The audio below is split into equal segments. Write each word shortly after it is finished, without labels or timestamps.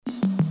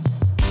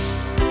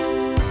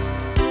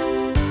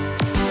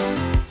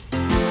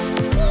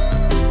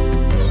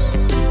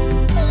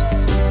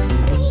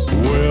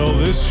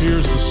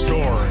here's the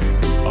story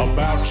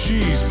about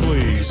Cheese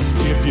Please.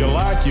 If you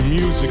like your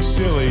music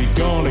silly,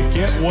 gonna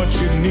get what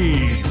you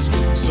need.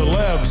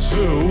 Celebs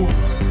who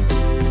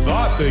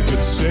thought they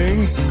could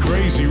sing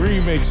crazy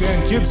remakes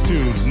and kids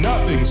tunes.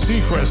 Nothing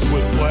Seacrest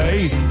would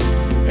play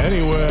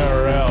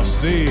anywhere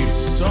else. These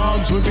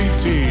songs would be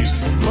teased,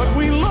 but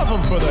we love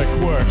them for their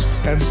quirks,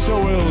 and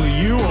so will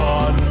you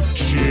on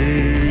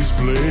Cheese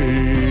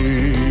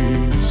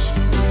Please.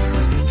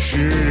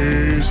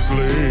 Cheese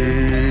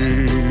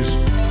Please.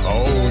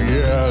 Oh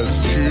yeah,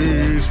 it's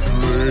Cheese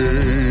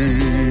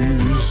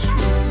Please.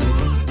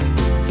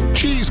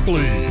 Cheese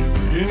Please.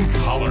 In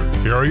color.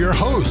 Here are your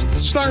hosts,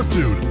 Snarf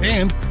Dude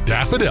and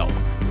Daffodil.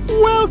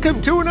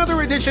 Welcome to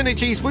another edition of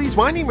Cheese Please.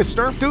 My name is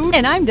Snarf Dude.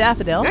 And I'm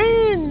Daffodil.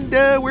 And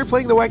we're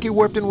playing the Wacky,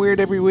 Warped, and Weird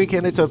every week,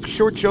 and it's a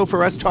short show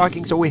for us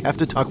talking, so we have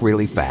to talk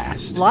really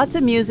fast. Lots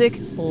of music,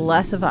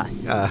 less of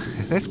us.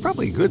 That's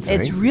probably a good thing.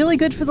 It's really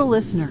good for the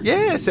listener.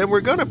 Yes, and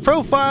we're going to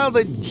profile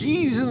the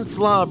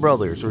Jeezenslaw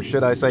brothers, or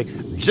should I say,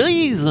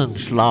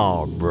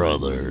 Jeezenslaw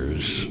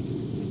brothers.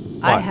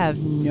 I have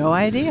no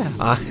idea.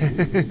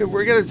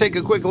 We're going to take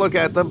a quick look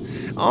at them.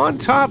 On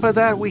top of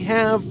that, we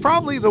have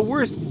probably the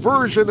worst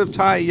version of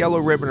Tie Yellow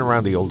Ribbon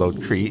Around the Old Oak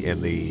Tree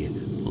in the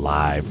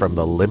Live from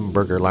the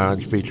Limburger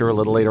Lounge feature a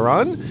little later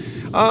on.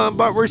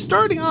 But we're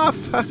starting off,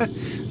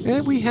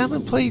 and we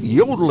haven't played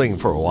yodeling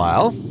for a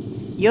while.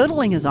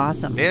 Yodeling is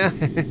awesome. Yeah,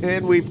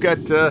 and we've got,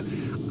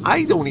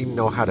 I don't even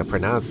know how to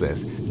pronounce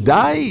this,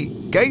 Die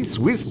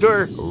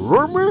Geiswister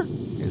Rurmer?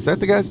 Is that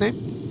the guy's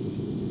name?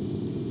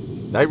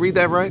 Did I read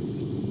that right?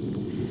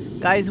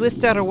 Guys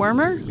Wister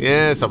Wormer?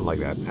 Yeah, something like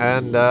that.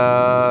 And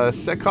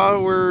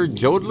Sekauer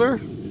Jodler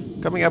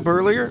coming up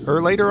earlier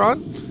or later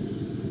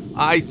on.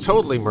 I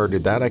totally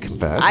murdered that, I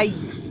confess. I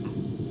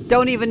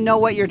don't even know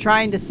what you're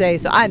trying to say,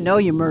 so I know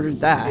you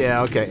murdered that.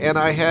 Yeah, okay. And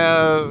I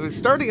have,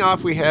 starting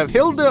off, we have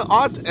Hilda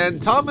Ott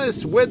and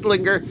Thomas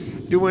Wedlinger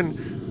doing,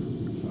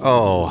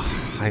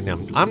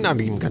 I'm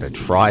not even going to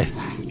try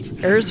that.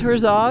 Urs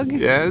Herzog?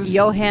 Yes.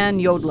 Johann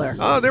Jodler.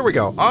 Oh, there we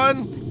go.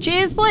 On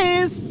Cheese,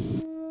 please.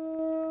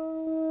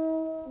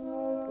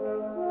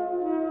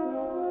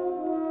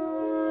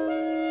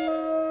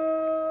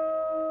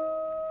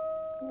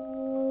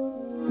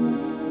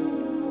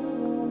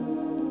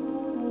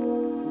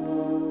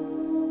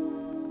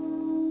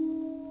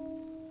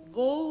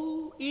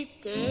 Wo ich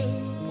geh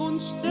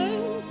und steh,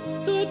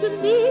 tut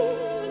mir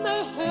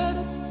mein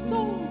Herz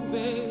so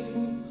weh.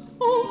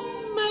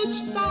 Mein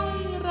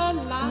Steirer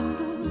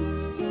Landl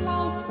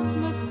glaubt's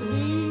mir's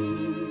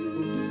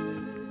grüß.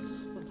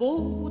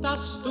 Wo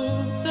das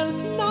Sturzel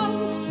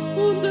knallt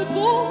und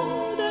wo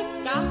der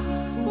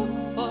Gasbock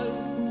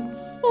fällt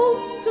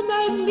und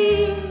mein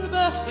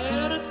lieber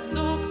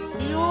Herzog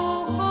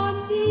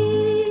Johannes.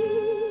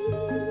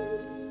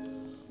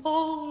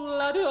 Oh,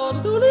 la di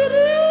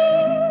orduliri.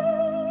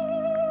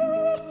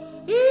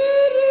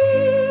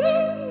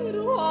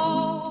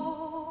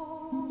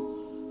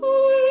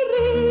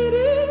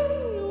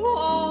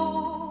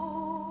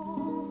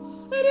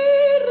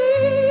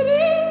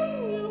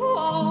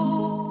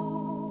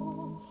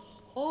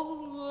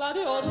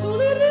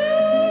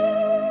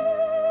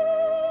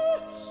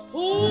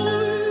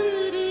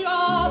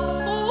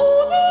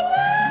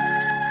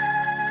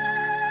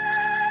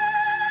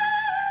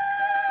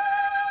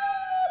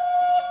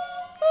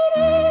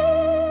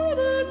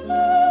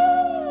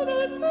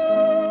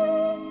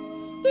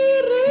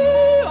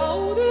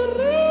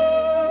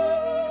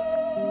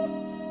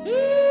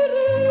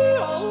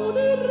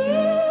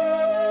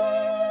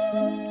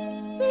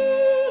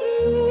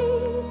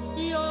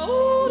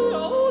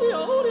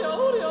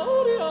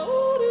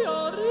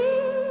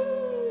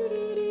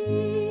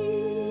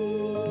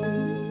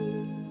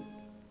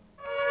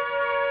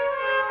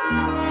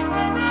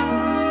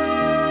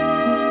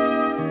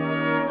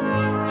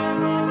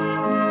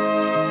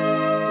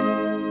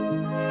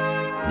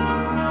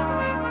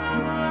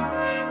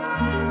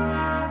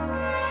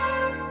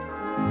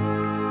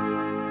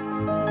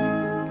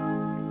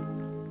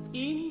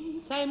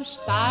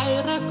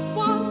 Steirer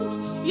Quant,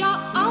 ja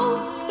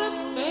auf der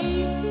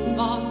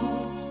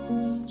Felsenwand,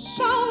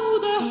 schau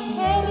der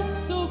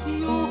Herzog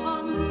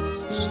Johann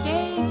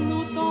steht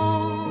nur da.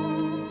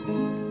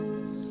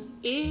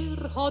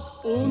 Hat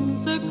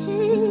unser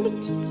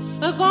gehört,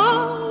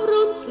 war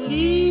uns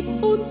lieb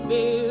und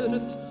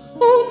wert,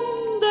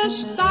 und der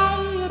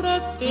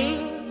Steirer, der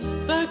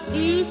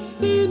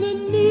vergisst ihn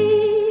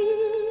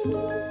nie.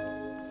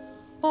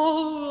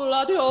 Oh,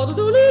 la di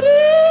orduliri.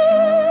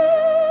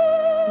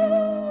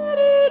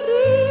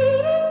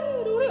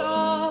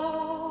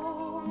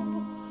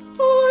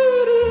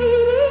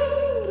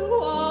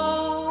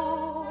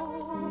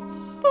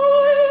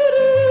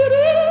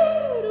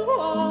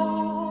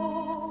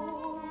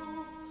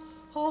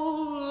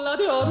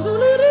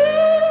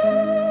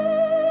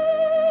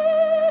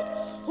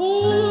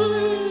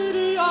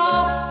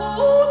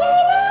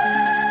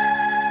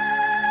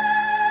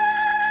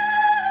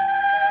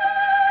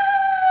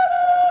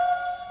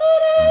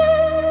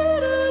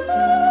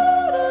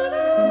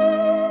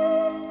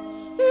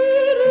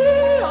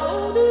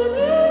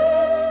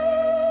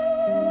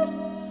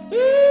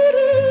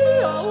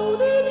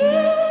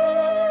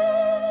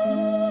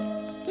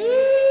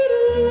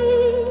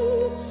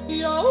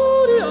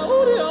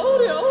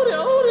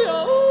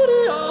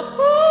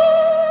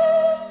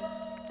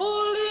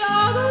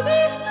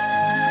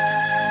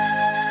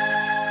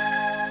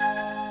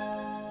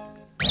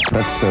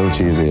 It's so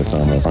cheesy, it's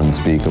almost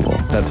unspeakable.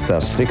 That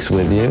stuff sticks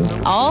with you.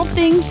 All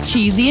things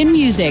cheesy in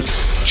music.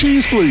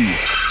 Cheese,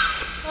 please.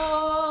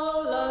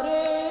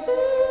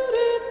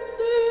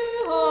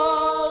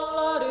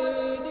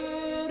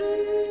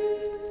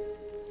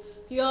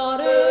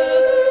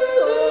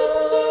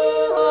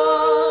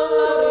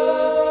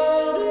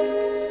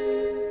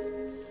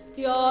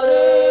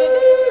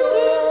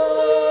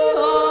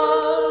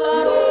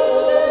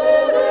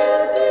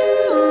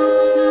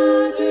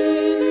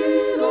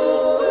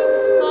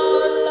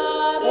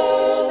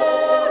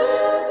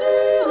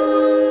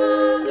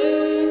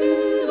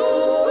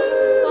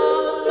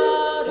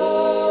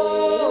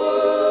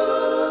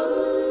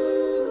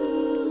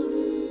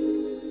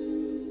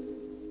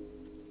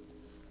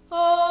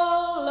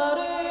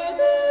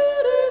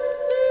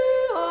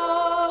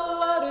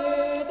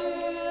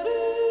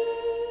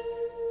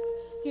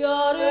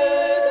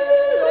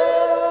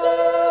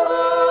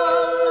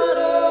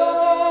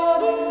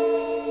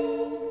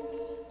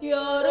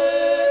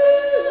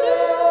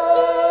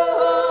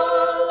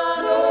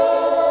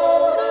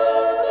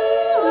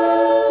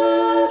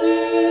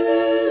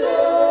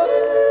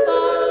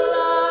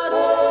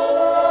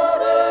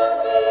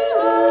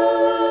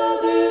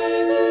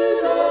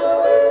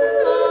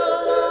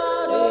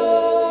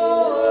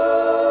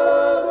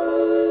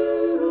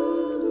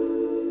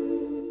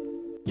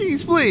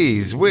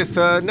 With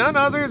none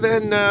other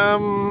than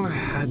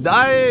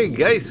Die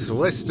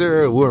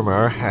Geiswester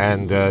Wurmer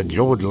and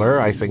Jodler,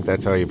 I think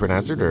that's how you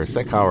pronounce it, or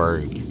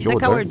Seckhauer Jodler.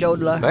 Seckhauer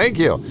Jodler. Thank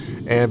you.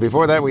 And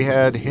before that we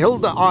had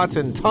Hilda Ott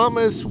and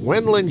Thomas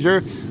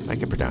Wendlinger. I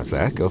can pronounce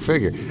that, go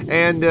figure.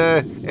 And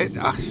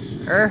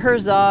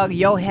Herzog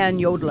Johann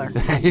Jodler.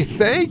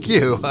 Thank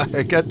you.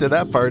 I got to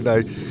that part and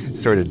I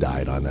sort of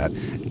died on that.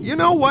 You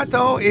know what,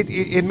 though?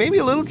 It may be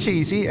a little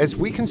cheesy, as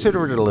we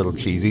consider it a little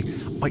cheesy,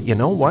 but you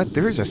know what?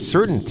 There's a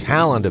certain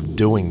talent of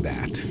doing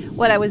that.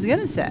 What I was going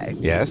to say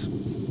Yes?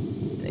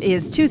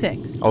 is two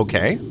things.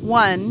 Okay.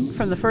 One,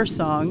 from the first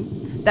song,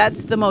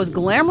 that's the most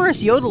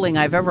glamorous yodeling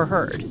I've ever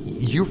heard.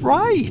 You're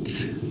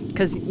right.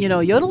 Because,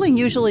 yodeling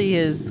usually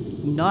is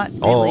not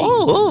really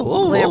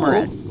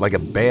glamorous. Like a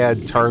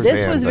bad Tarzan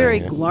This was very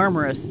thing.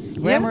 glamorous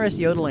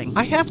yodeling.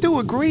 I have to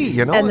agree,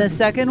 And the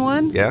second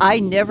one, Yeah. I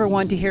never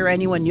want to hear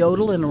anyone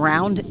yodeling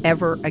around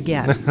ever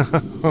again.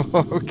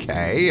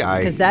 Okay,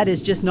 Because that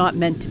is just not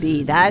meant to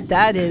be.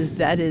 That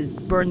is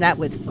burn that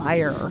with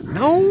fire.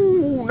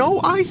 No,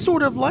 I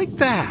sort of like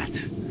that.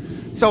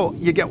 So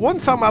you get one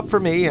thumb up for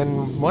me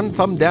and one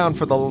thumb down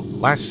for the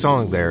last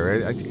song there.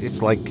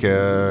 It's like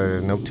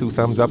no two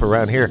thumbs up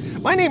around here.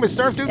 My name is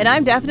Snarf Dude. And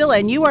I'm Daffodil,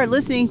 and you are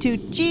listening to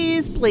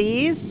Cheese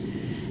Please.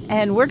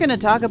 And we're going to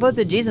talk about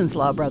the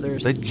Jeezenslaw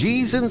brothers. The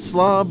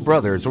Jeezenslaw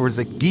brothers, or is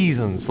it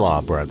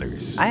Giesenslaw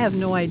brothers? I have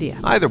no idea.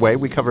 Either way,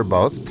 we cover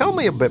both. Tell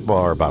me a bit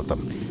more about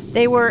them.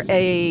 They were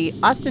a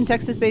Austin,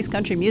 Texas-based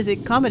country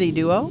music comedy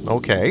duo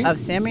Okay. of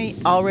Sammy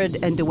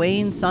Allred and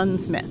Dwayne Sun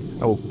Smith.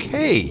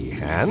 Okay.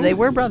 And So they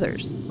were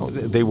brothers. Oh,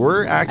 they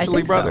were actually I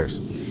think so. brothers.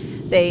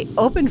 They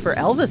opened for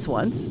Elvis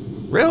once.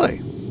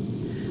 Really?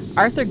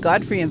 Arthur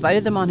Godfrey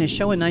invited them on his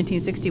show in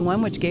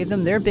 1961, which gave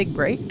them their big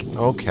break.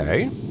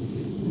 Okay.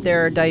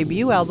 Their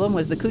debut album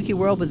was The Kooky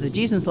World with the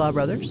Jeezenslaw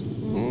brothers.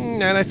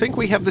 And I think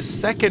we have the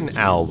second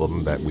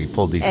album that we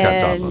pulled these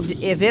cuts off of.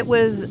 And if it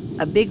was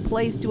a big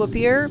place to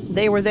appear,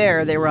 they were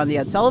there. They were on the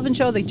Ed Sullivan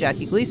Show, the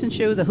Jackie Gleason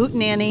Show, the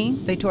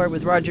Hootenanny. They toured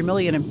with Roger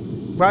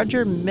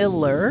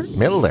Miller,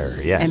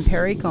 Yes. and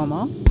Perry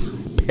Como.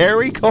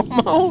 Perry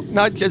Como?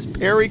 Not just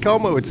Perry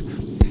Como, it's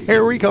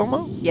Perry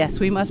Como? Yes,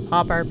 we must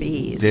pop our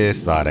bees.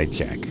 Just thought I'd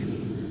check.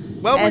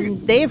 Well,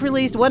 And they've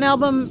released one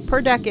album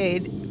per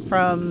decade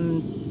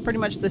from pretty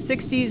much the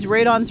 60s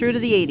right on through to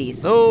the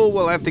 80s. Oh,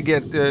 we'll have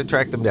to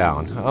track them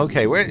down.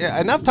 Okay,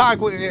 enough talk.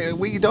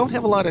 We don't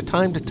have a lot of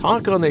time to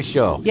talk on this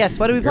show. Yes,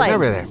 what do we play?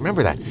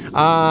 Remember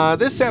that.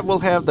 This set will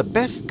have the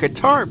best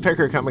guitar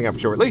picker coming up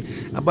shortly,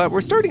 but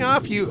we're starting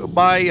off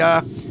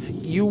by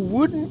You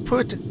Wouldn't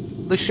Put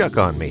the Shuck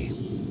on Me.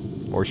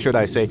 Or should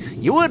I say,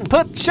 You Wouldn't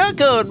Put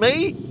Shuck on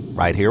Me,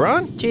 right here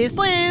on Cheese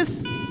Please.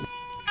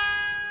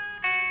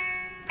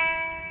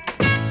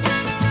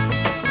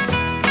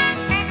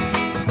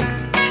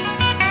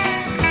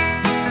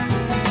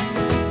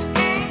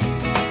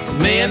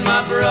 Me and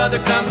my brother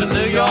come to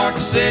New York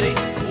City.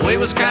 We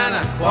was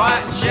kinda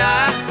quiet and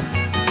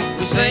shy.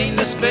 We seen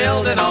this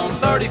building on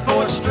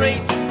 34th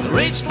Street that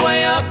reached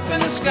way up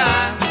in the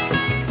sky.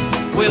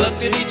 We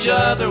looked at each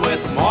other with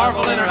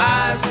marvel in our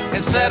eyes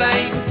and said,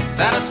 ain't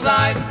that a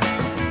sight?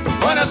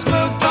 When a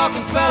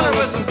smooth-talking feller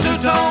with some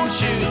two-tone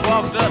shoes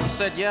walked up and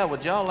said, yeah,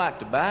 would y'all like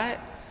to buy it?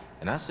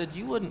 And I said,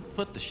 you wouldn't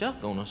put the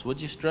shuck on us,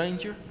 would you,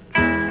 stranger?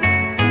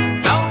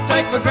 Don't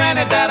take for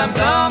granted that I'm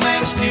dumb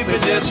and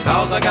stupid just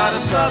cause I got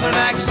a southern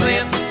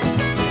accent.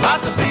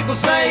 Lots of people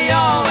say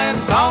y'all and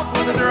talk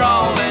with a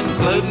drawl,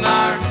 including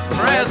our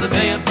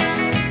president.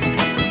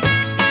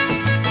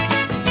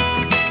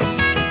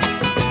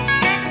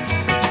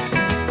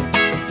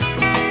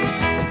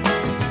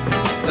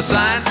 The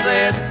sign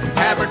said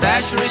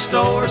haberdashery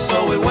store,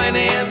 so we went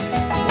in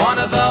one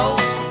of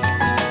those.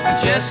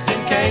 Just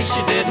in case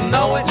you didn't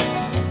know it,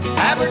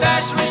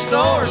 Haberdashery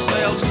store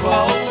sells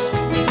clothes.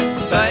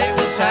 They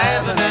was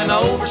having an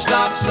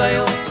overstock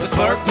sale, the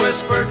clerk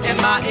whispered in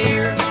my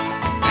ear.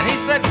 And he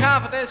said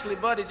confidentially,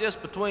 buddy,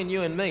 just between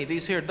you and me,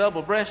 these here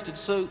double-breasted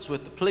suits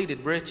with the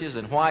pleated breeches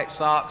and white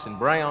socks and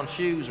brown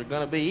shoes are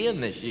gonna be in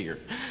this year.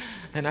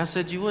 And I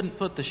said, you wouldn't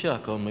put the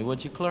shuck on me,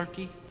 would you,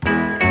 clerky?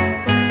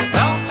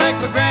 Don't take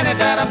for granted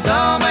that I'm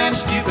dumb and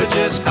stupid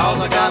just cause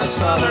I got a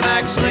southern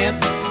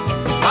accent.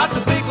 Lots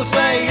of people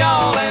say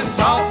y'all and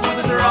talk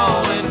with a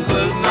drawl,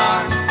 including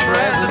our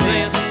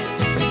president.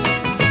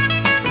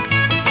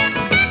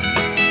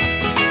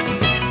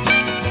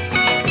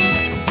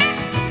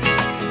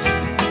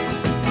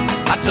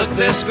 I took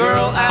this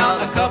girl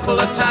out a couple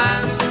of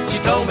times. She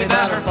told me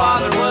that her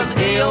father was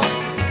ill.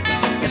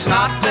 It's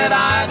not that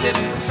I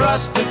didn't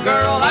trust the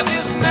girl, I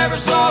just never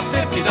saw a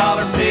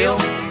 $50 bill.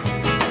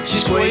 She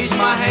squeezed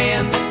my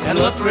hand and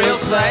looked real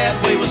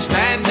sad. We was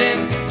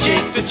standing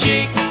cheek to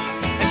cheek.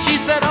 And she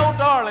said, oh,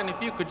 darling,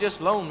 if you could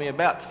just loan me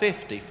about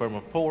 50 for my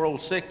poor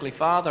old sickly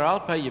father, I'll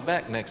pay you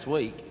back next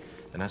week.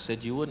 And I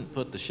said, you wouldn't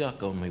put the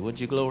shuck on me, would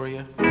you,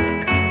 Gloria?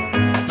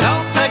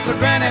 Don't take for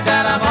granted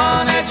that I'm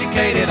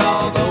uneducated,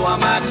 although I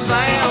might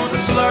sound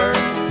absurd.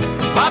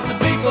 Lots of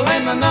people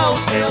in the know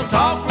still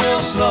talk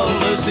real slow,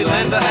 Lucy,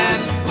 Linda,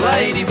 and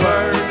Lady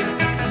Bird.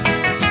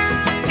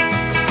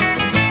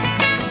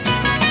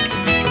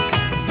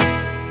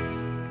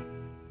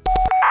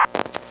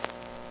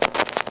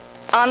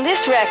 On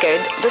this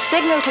record, the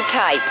signal to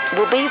type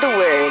will be the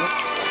words,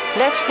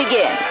 let's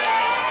begin,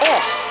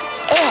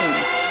 S-N-A-R-F-D-U-D-E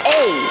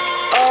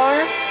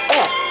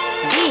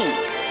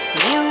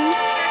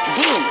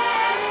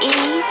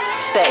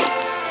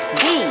space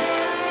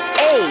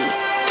D-A-F-F-O-D-I-L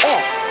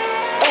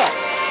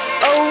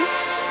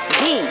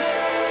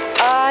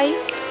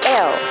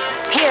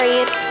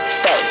period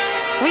space.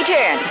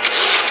 Return.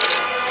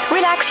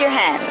 Relax your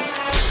hands.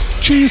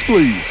 Cheese,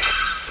 please.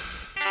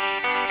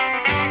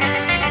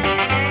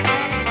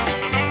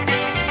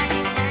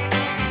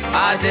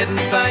 I didn't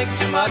think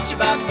too much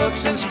about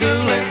books and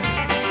schooling,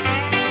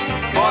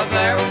 for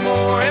there were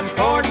more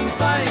important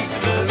things to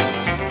do.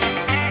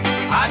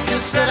 I'd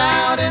just sit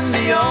out in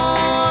the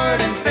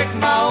yard and pick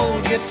my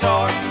old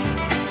guitar,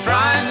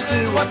 trying to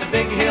do what the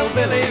big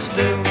hillbillies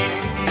do.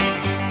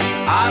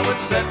 I would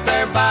sit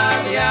there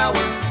by the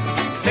hour,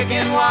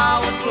 picking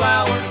wild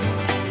flower,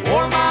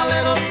 wore my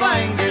little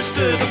fingers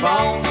to the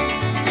bone.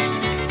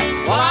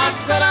 Well, I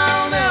said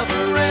I'll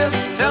never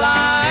rest till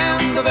I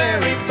am the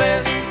very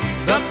best,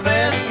 the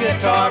best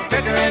guitar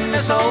picker in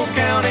this old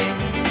county.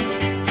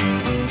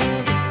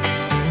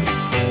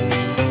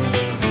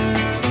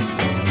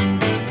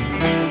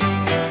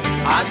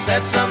 I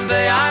said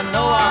someday I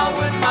know I'll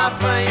win my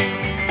fame.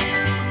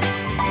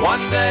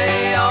 One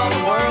day all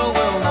the world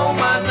will know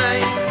my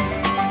name.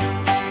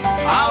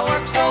 I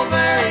worked so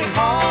very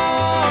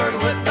hard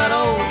with that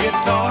old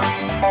guitar,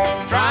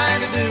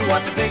 trying to do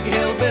what the big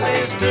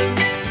hillbillies do.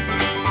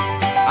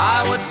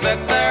 I would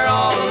sit there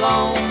all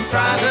alone,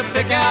 trying to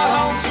pick out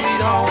home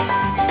sweet home,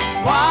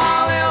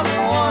 while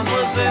everyone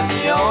was in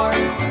the yard.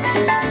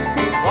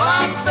 Well,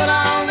 I said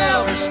I'll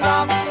never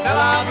stop till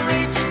I've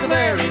reached the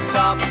very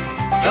top,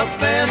 the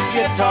best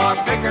guitar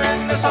picker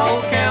in this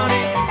old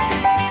county.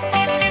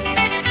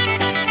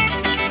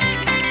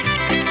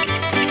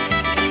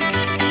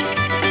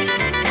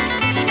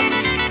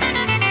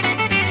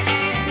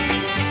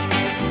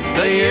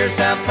 The years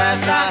have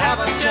passed, I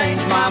haven't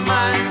changed my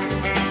mind,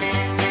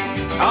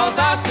 'cause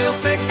I still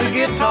pick the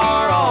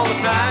guitar all the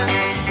time.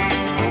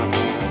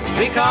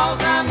 Because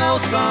I know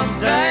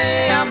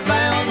someday I'm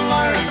bound to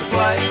learn to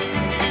play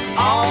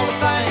all the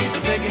things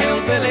the big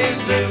hillbillies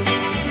do.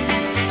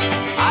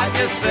 I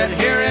just sit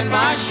here in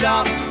my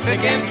shop,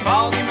 picking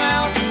Foggy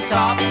Mountain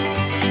Top,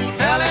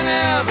 telling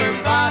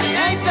everybody,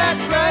 ain't that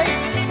great?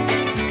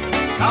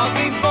 'Cause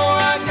before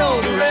I go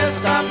to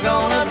rest, I'm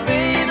gonna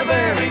be the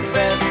very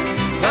best,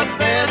 the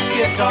best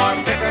guitar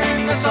picker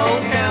in this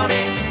old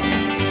county.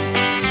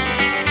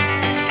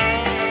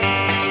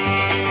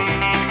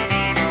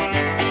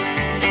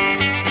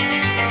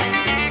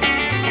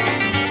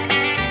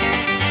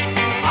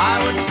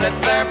 I would sit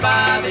there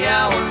by the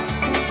hour,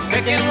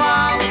 picking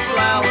wild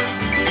flower,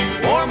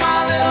 wore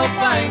my little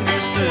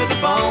fingers to the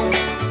bone.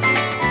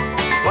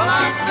 Well,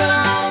 I said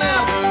I'll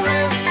never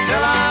rest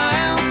till I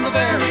am the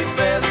very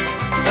best,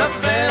 the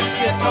best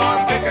guitar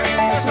picker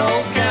in this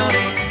old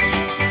county.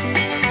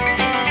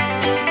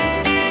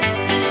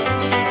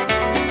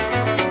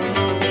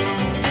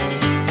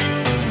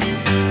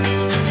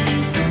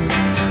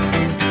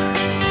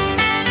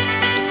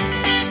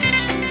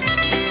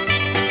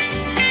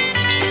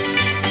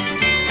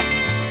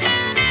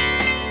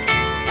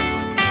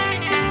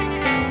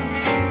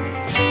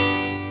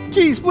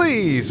 Cheese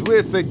Please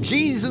with the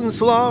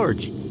Giesenslaw, or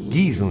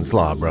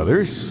Giesenslaw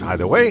brothers,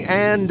 either way,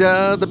 and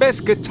the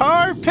best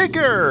guitar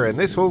picker in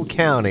this whole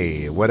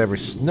county. Whatever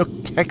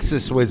Snook,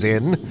 Texas was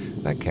in,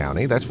 that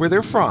county, that's where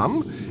they're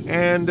from.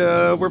 And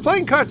we're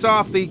playing cuts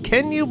off the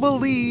Can You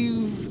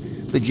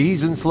Believe the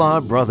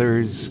Giesenslaw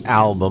Brothers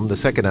album, the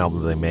second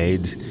album they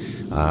made.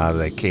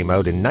 That came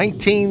out in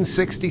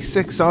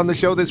 1966 on the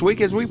show this week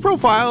as we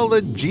profile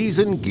the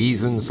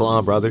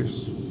Giesen-Giesen-Slaw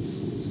brothers.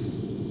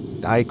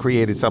 I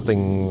created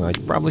something I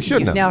probably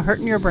shouldn't have. Now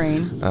hurting your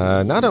brain.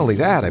 Not only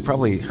that, I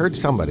probably heard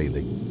somebody,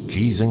 the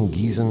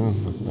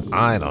Giesen,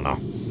 I don't know.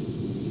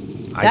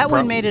 That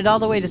one made it all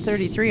the way to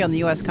 33 on the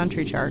U.S.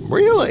 country chart.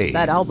 Really?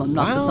 That album,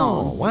 not the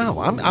song. Wow.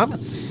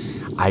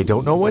 I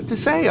don't know what to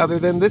say other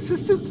than this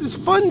is this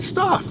fun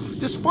stuff.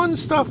 Just fun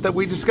stuff that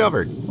we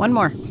discovered. One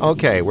more.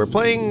 Okay, we're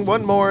playing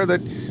one more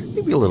that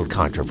may be a little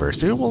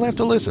controversial. We'll have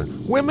to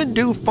listen. Women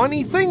Do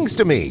Funny Things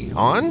to Me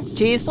on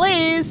Cheese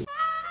Please.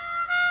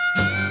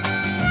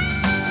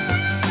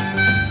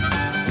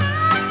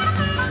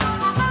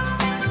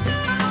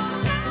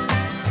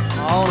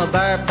 On a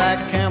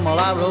bareback camel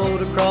I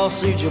rode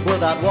across Egypt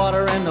without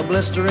water and the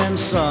blistering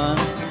sun.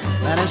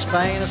 And in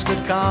Spain I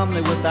stood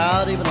calmly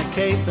without even a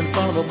cape in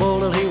front of a bull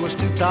till he was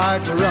too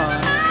tired to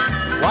run.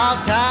 While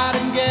tied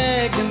and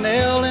gagged and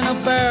nailed in a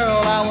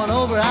barrel I went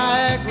over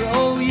Niagara,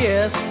 oh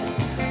yes.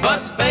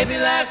 But baby,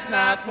 last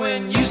night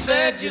when you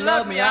said you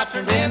loved me, I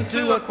turned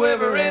into a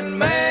quivering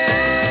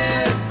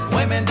mess.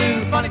 Women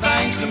do funny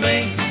things to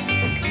me.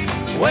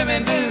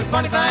 Women do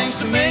funny things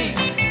to me.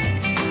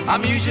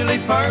 I'm usually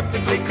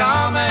perfectly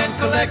calm and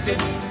collected,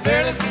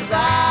 fearless as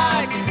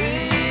I can be.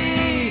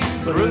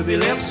 The ruby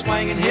lips,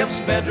 swinging hips,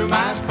 bedroom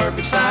eyes,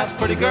 perfect size,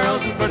 pretty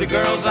girls and pretty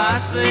girls I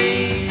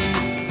see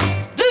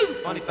do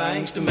funny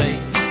things to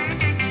me.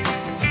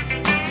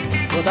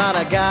 Without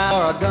a guy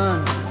or a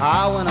gun,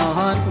 I went a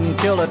hunt and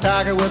killed a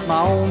tiger with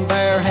my own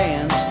bare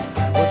hands.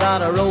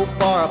 Without a rope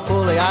or a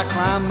pulley, I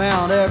climbed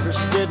Mount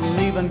Everest, didn't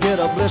even get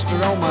a blister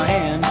on my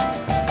hands.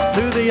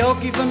 Through the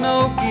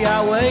Okefenokee,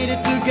 I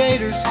waded through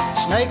gators,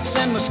 snakes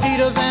and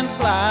mosquitoes and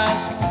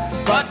flies.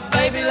 But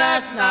baby,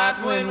 last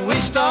night when we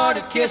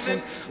started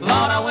kissing,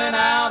 Lord, I went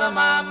out of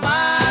my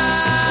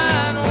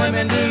mind.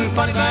 Women do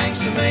funny things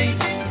to me.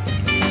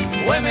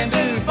 Women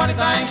do funny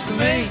things to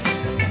me.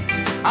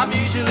 I'm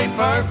usually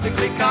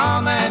perfectly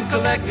calm and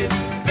collected,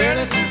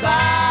 fearless as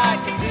I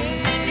can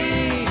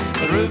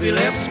be. The ruby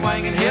lips,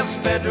 swinging hips,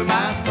 bedroom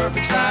eyes,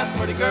 perfect size,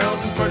 pretty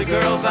girls and pretty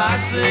girls I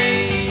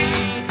see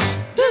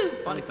do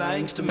funny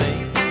things to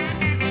me.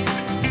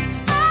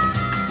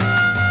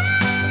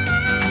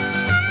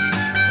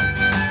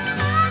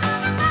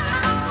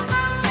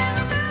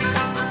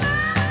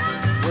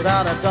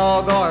 Without a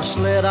dog or a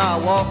sled, I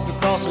walked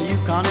across the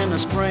Yukon in the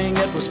spring,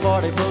 it was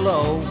 40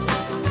 below.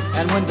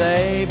 And when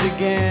they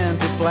began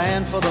to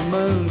plan for the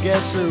moon,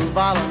 guess who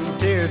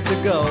volunteered to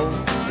go?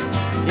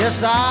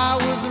 Yes, I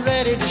was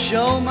ready to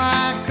show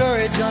my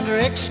courage under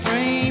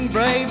extreme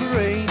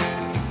bravery.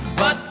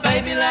 But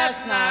baby,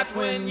 last night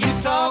when you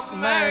talked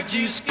marriage,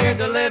 you scared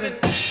the living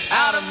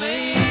out of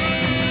me.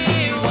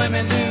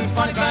 Women do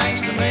funny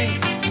things to me.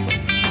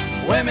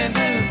 Women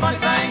do funny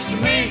things to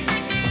me.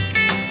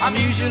 I'm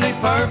usually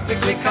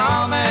perfectly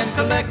calm and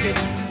collected,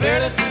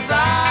 fearless as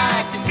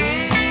I can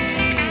be.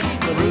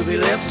 The ruby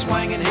lips,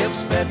 swinging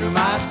hips, bedroom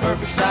eyes,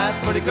 perfect size,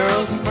 pretty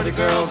girls and pretty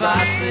girls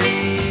I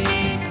see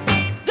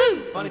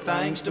do funny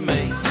things to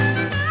me.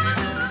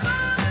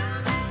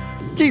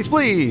 Cheese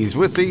Please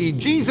with the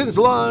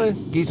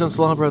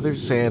Giesen-Slaw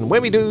brothers, and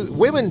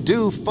women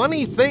do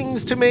funny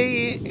things to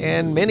me,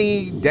 and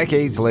many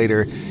decades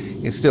later,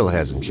 it still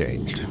hasn't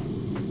changed.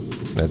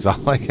 That's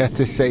all I got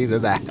to say to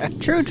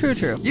that. True.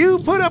 You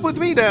put up with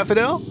me,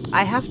 Daffodil.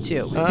 I have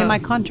to. It's in my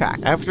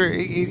contract. After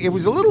it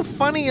was a little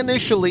funny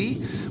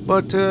initially,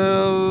 but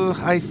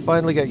I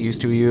finally got used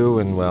to you,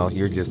 and well,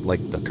 you're just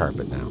like the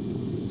carpet now.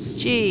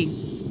 Gee,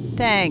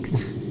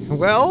 thanks.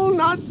 Well,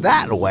 not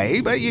that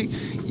way, but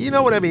you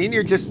know what I mean.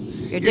 You're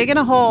digging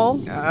a hole.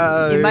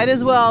 You might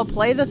as well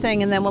play the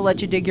thing, and then we'll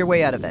let you dig your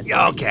way out of it.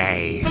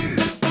 Okay.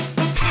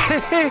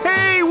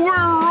 Hey,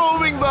 we're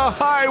roaming the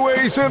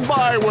highways and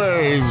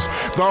byways,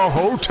 the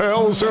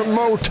hotels and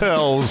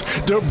motels,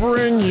 to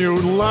bring you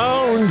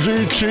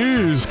loungy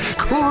cheese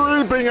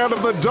creeping out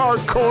of the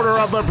dark corner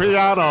of the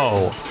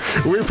piano.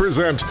 We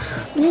present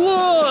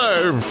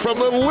live from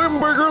the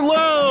Limburger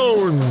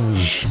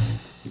Lounge.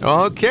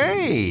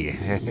 Okay.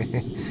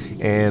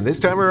 And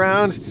this time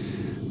around,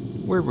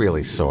 we're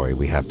really sorry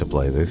we have to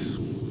play this.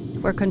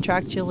 We're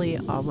contractually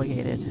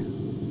obligated.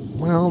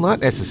 Well, not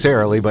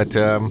necessarily, but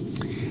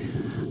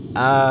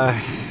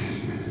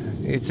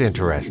it's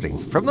interesting.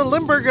 From the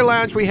Limburger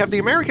Lounge, we have the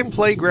American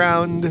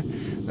Playground.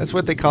 That's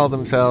what they call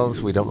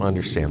themselves. We don't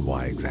understand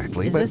why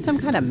exactly. Is this some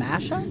kind of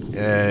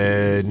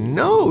mashup?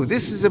 No,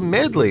 this is a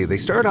medley. They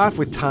start off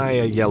with Tie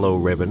a Yellow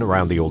Ribbon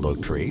Around the Old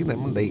Oak Tree.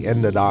 Then they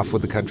ended off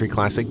with the country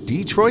classic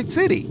Detroit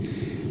City.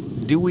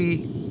 Do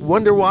we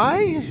wonder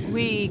why?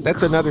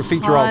 That's another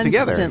feature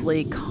altogether.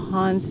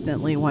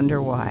 Constantly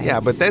wonder why. Yeah,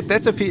 but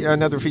that's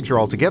another feature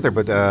altogether.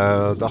 But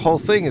the whole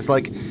thing is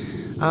like,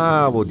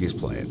 we'll just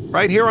play it.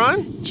 Right here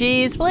on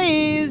Cheese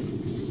Please.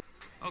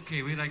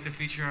 Okay, we'd like to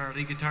feature our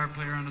lead guitar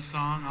player on the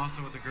song,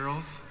 also with the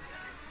girls.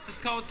 It's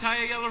called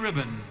Tie a Yellow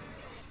Ribbon.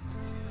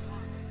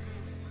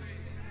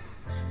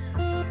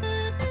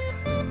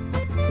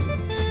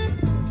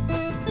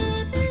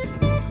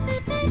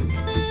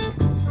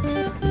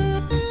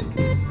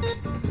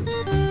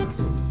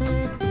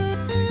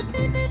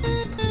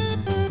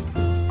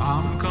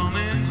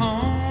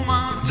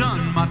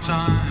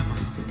 time.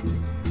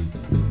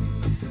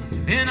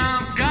 And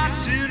I've got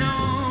to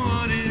know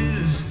what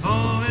is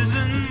or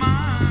isn't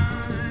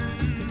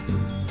mine.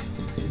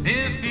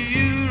 If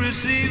you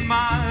receive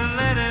my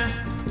letter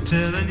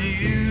telling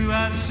you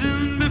I'd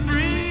soon be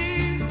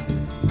free,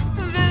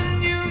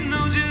 then you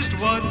know just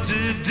what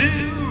to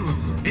do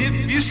if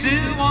you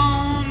still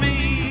want me.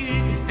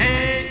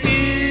 Hey,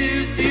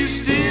 if you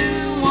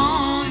still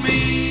want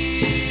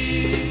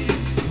me,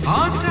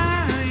 I'll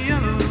tie a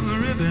yellow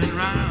ribbon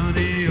round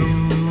the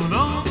old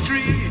oak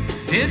tree.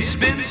 It's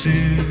been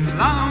too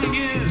long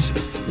years,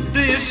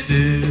 do you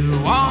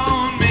still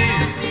want me?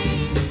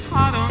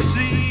 I don't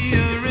see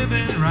a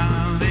ribbon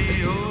round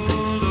the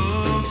old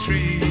oak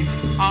tree.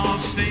 I'll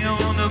stay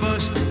on the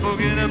bus,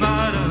 forget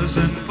about us,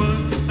 and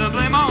put the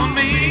blame on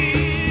me.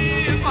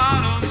 If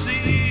I don't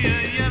see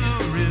a yellow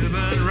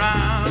ribbon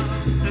round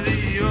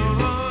the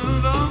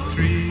old oak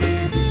tree.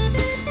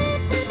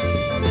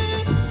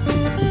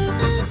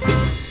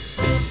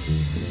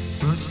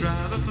 Bus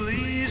driver,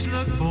 please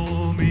look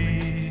for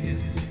me,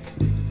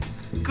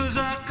 'cause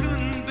I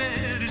couldn't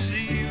bear to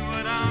see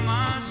what I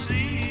might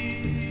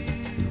see.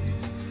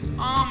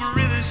 I'm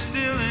really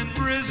still in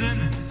prison,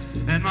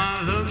 and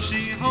my love,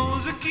 she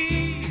holds a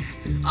key.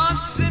 A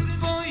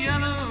simple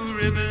yellow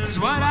ribbon's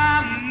what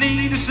I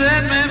need to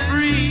set me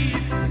free.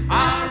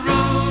 I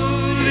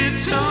wrote and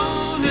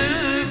told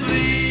her,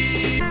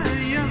 please, a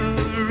yellow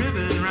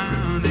ribbon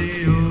round the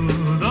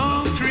old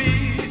oak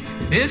tree.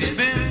 It's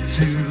been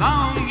too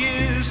long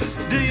years,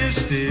 do you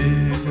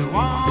still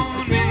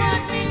want me?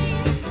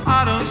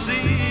 I don't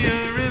see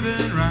a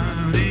ribbon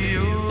round the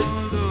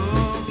old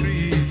oak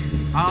tree.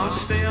 I'll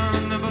stay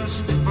on the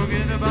bus,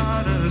 forget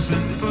about us,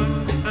 and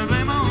put the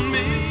blame on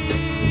me.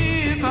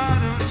 If I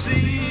don't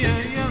see a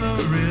yellow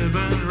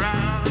ribbon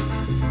round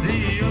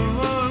the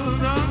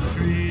old oak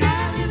tree,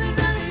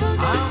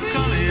 I'm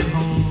coming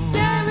home,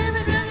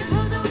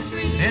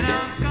 and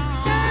I'm gone.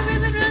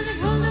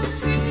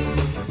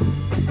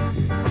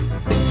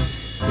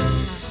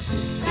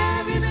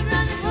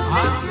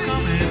 I'm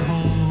coming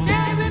home,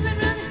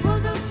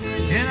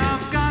 and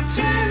I've got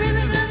to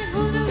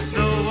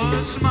know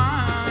what's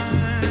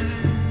mine.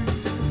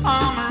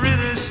 I'm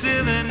really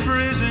still in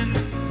prison,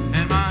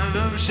 and my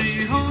love,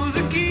 she holds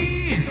the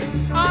key.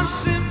 A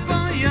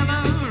simple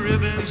yellow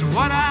ribbon's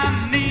what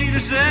I need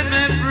to set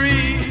me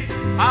free.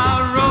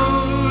 I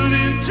wrote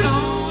and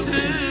told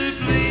her,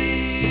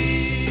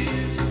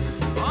 please,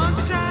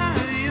 untie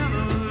a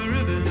yellow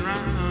ribbon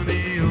round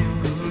the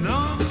old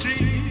oak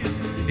tree.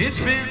 It's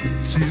been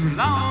too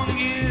long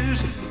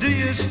years, do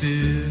you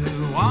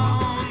still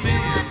want me?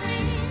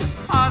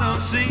 I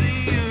don't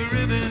see a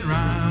ribbon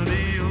round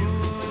the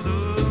old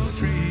oak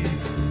tree.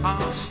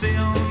 I'll stay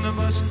on the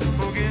bus,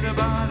 forget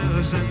about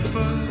us, and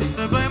put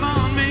the blame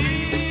on me.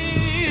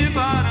 If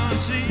I don't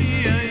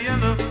see a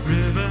yellow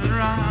ribbon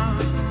round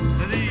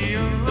the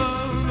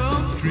old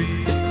oak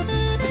tree.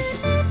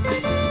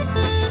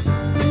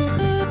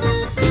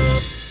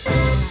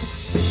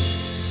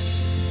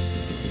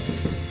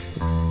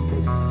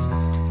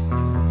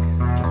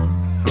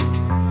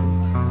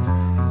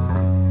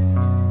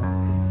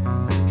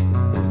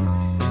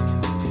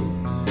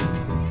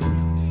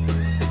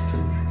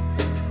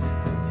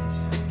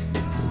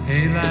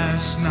 Hey,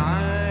 last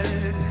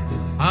night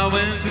I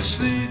went to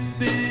sleep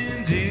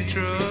in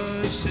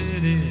Detroit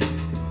City,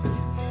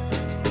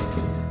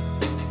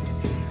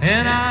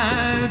 and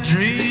I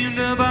dreamed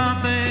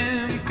about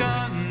them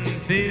cotton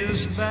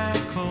fields back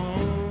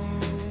home,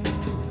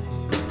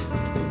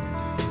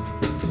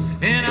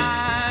 and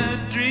I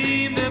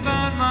dreamed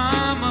about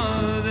my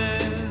mother,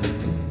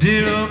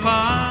 dear old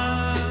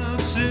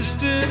pop,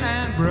 sister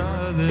and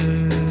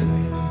brother,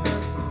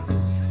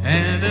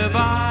 and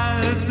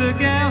about the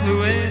gal who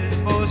waited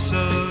for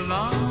so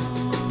long.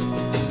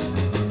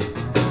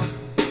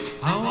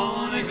 I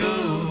wanna go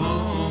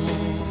home,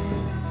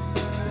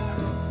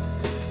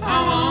 I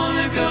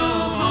wanna go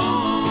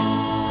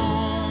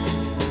home.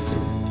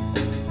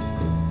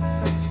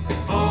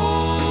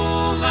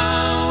 Oh,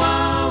 how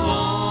I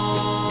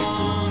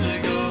wanna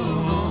go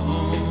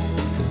home.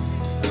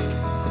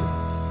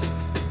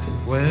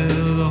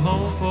 Well, the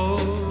home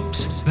folks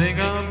think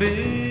I'm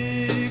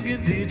big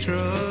in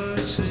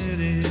Detroit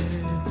City,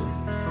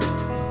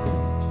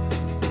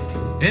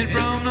 and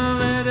from the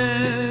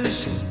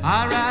letters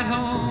I write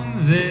home,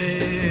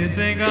 they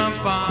think I'm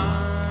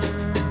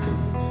fine.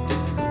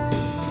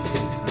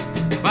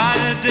 By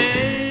the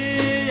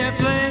day I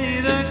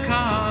play the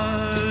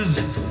cards,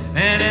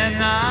 and at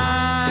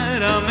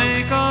night I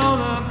make all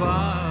the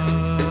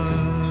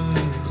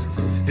bars.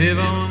 If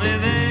only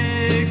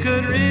they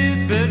could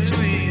read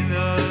between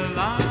the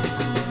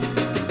lines.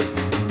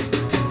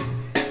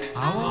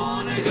 I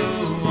wanna go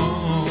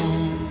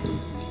home,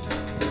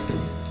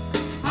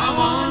 I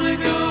wanna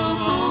go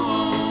home.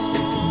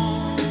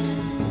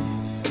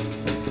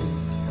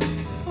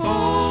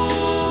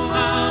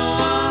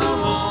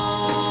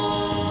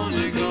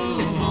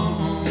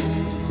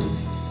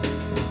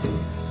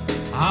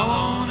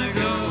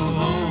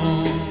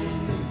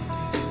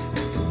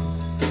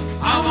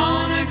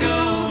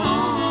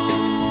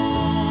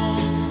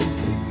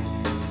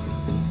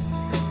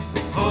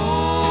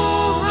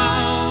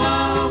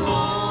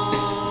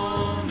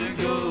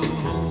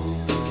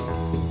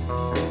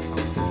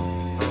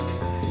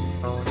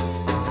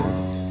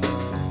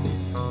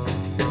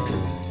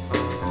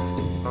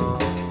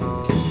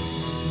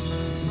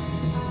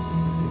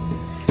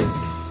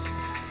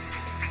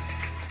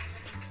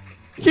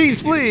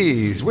 Cheese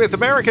Please with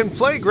American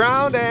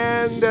Playground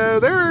and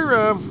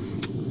their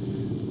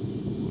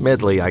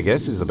medley, I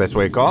guess is the best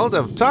way to call it,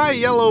 of Tie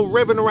Yellow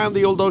Ribbon Around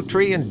the Old Oak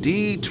Tree in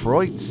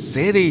Detroit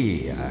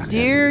City.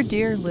 Dear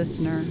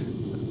listener,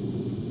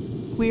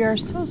 we are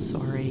so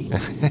sorry.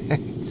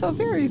 So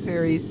very,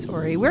 very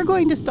sorry. We're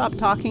going to stop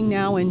talking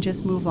now and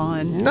just move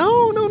on.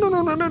 No,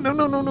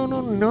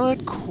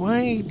 not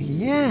quite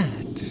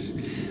yet.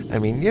 I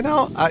mean,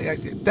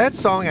 that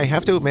song, I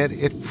have to admit,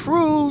 it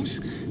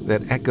proves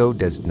that echo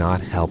does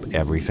not help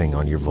everything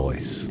on your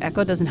voice.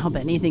 Echo doesn't help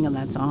anything on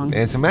that song.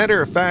 As a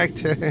matter of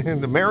fact,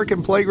 in the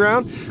American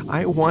Playground,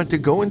 I want to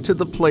go into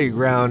the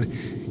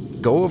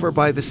playground, go over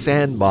by the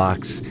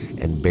sandbox,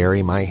 and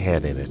bury my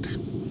head in it.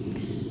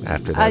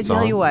 After that song. I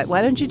tell you what,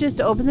 why don't you just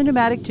open the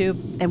pneumatic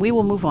tube and we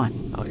will move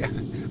on. Oh, yeah.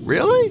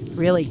 Really?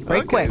 Really,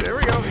 right quick. There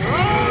we go.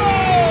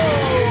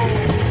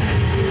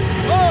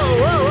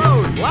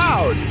 Whoa, it's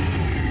loud.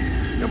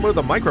 Gotta move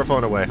the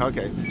microphone away.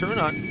 Okay, let's turn it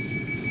on.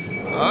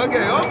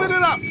 Okay, open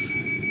it up.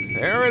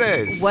 There it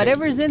is.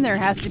 Whatever's in there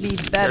has to be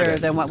better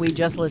than what we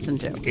just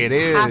listened to. It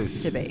is.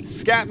 Has to be.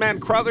 Scatman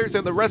Crothers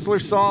and the Wrestler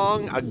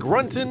song, A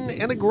Gruntin'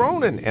 and a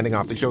Groanin', ending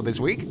off the show this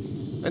week.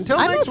 Until next week.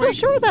 I'm not so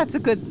sure that's a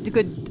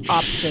good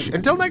option.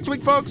 Until next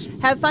week, folks.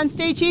 Have fun,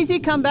 stay cheesy.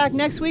 Come back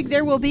next week.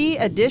 There will be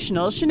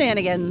additional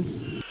shenanigans.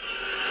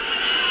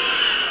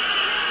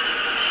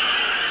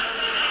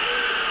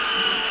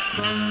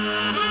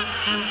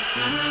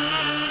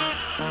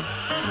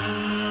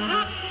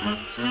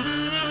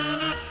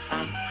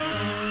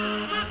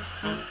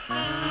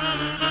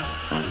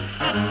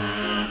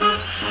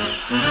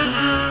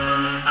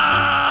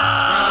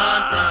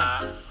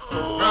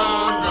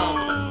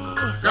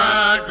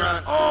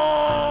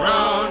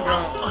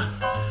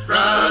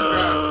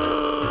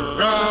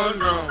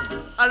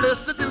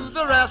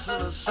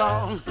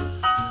 Song.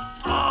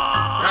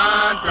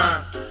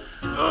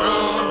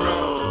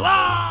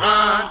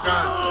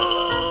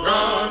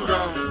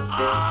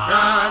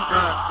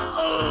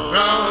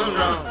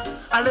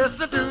 I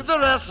listen to the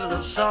rest of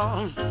the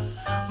song.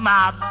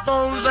 My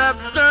bones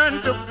have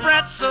turned to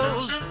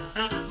pretzels.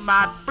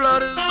 My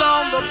blood is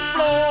on the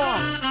floor.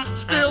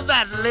 Still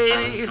that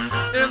lady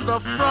in the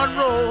front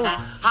row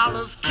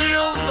hollers,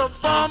 kill the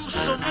bum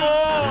some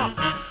more.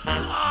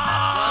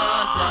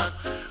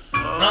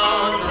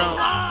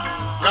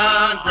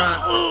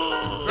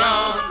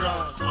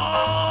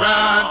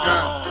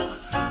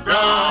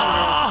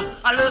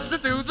 I listen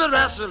to the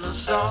rest of the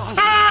song.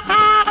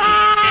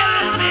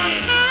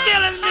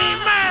 Killing me,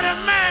 murder.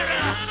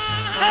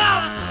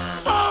 Help,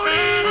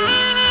 police!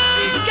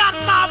 You got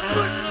my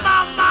foot in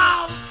my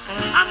mouth.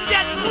 I'm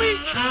getting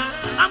weak.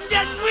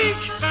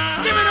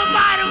 Give me the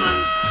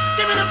vitamins.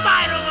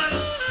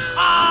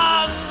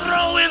 Oh,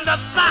 throw in the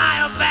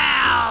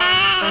Thioval.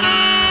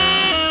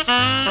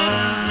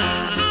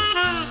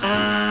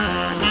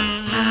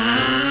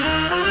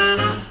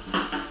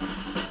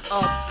 A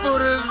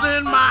foot is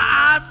in my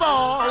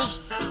eyeballs.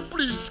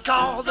 Please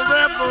call the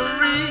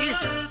referee.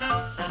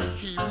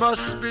 He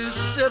must be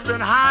sipping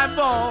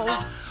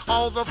highballs.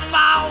 All the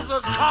fouls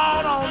are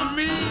caught on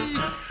me.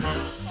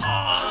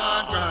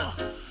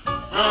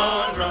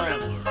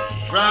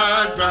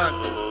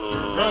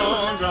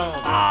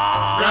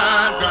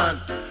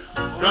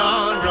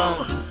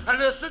 I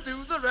listen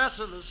to the rest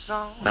of the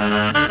song.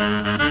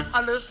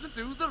 I listen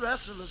to the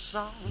rest of the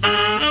song.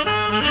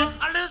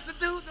 I listen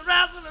to the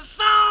rest of the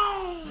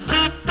song.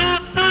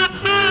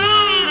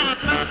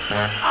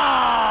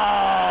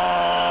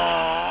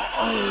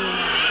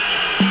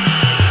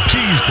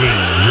 Cheese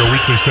Please, your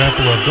weekly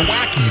sample of the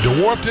wacky, the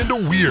warped, and the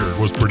weird,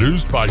 was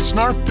produced by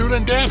Snarf Dude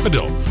and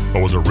Daffodil,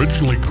 but was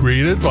originally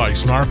created by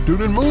Snarf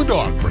Dude and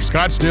Moondog for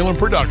Scottsdale and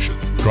Production.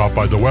 Drop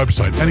by the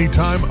website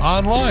anytime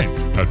online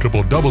at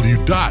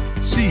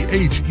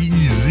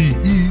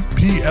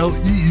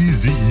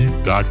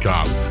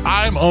www.cheezepleeze.com.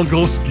 I'm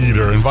Uncle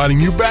Skeeter, inviting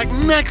you back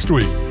next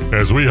week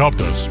as we help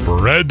to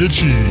spread the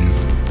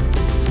cheese.